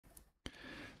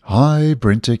Hi,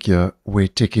 BrenTech here, where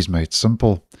tech is made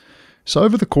simple. So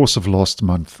over the course of last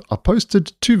month, I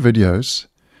posted 2 videos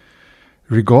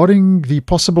regarding the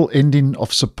possible ending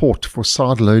of support for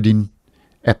sideloading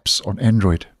apps on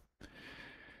Android.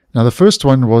 Now the first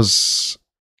one was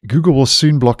Google will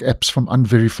soon block apps from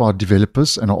unverified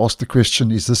developers, and I asked the question,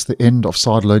 is this the end of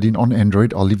sideloading on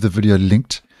Android? I'll leave the video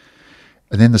linked.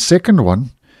 And then the second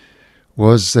one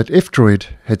was that F-Droid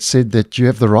had said that you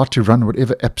have the right to run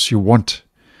whatever apps you want.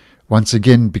 Once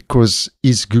again, because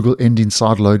is Google ending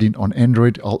sideloading on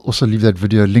Android? I'll also leave that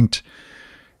video linked.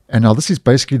 And now this is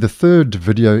basically the third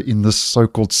video in this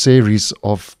so-called series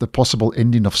of the possible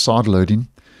ending of sideloading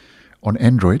on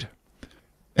Android.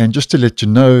 And just to let you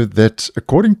know that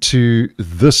according to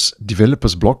this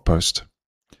developer's blog post,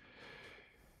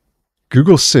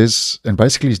 Google says, and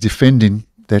basically is defending,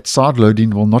 that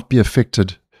sideloading will not be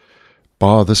affected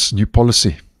by this new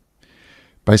policy.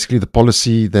 Basically the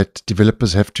policy that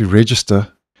developers have to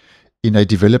register in a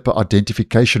developer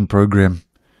identification program,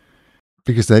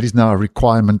 because that is now a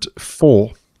requirement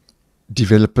for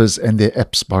developers and their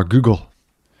apps by Google.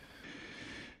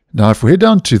 Now if we head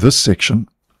down to this section,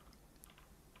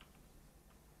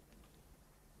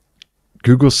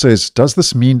 Google says, does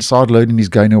this mean sideloading is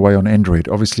going away on Android?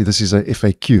 Obviously this is a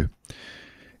FAQ.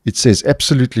 It says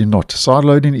absolutely not.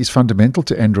 Sideloading is fundamental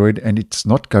to Android and it's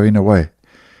not going away.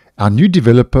 Our new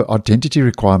developer identity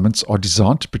requirements are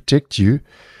designed to protect you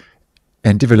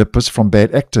and developers from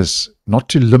bad actors, not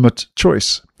to limit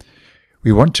choice.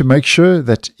 We want to make sure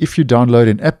that if you download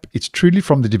an app, it's truly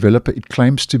from the developer it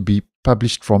claims to be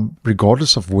published from,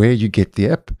 regardless of where you get the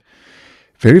app.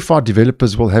 Verified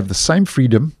developers will have the same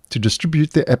freedom to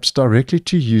distribute their apps directly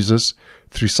to users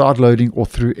through sideloading or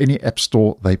through any app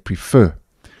store they prefer.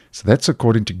 So that's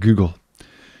according to Google.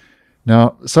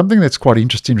 Now, something that's quite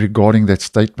interesting regarding that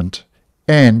statement,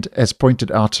 and as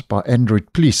pointed out by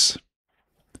Android Police,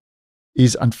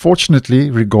 is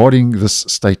unfortunately regarding this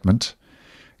statement,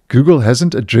 Google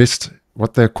hasn't addressed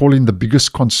what they're calling the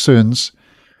biggest concerns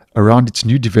around its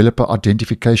new developer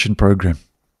identification program.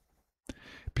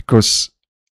 Because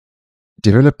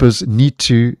developers need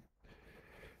to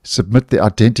submit their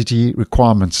identity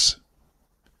requirements.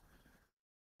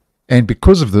 And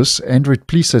because of this, Android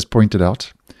Police has pointed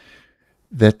out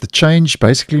that the change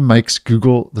basically makes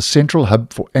Google the central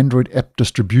hub for Android app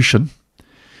distribution.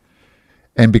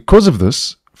 And because of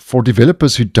this, for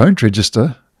developers who don't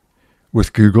register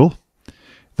with Google,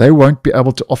 they won't be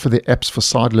able to offer their apps for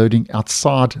sideloading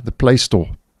outside the Play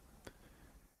Store.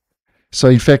 So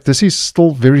in fact, this is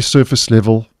still very surface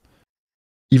level,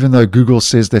 even though Google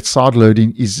says that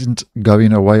sideloading isn't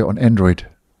going away on Android.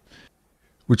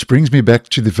 Which brings me back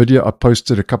to the video I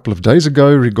posted a couple of days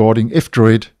ago regarding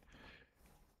F-Droid,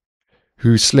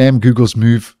 who slammed Google's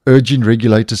move, urging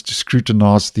regulators to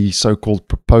scrutinize the so-called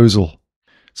proposal.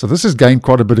 So this has gained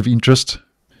quite a bit of interest.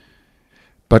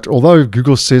 But although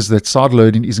Google says that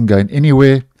sideloading isn't going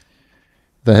anywhere,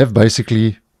 they have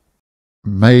basically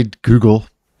made Google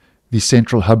the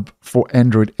central hub for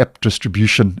Android app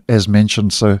distribution, as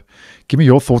mentioned. So give me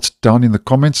your thoughts down in the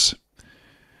comments.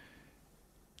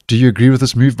 Do you agree with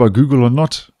this move by Google or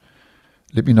not?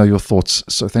 Let me know your thoughts.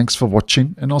 So thanks for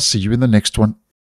watching, and I'll see you in the next one.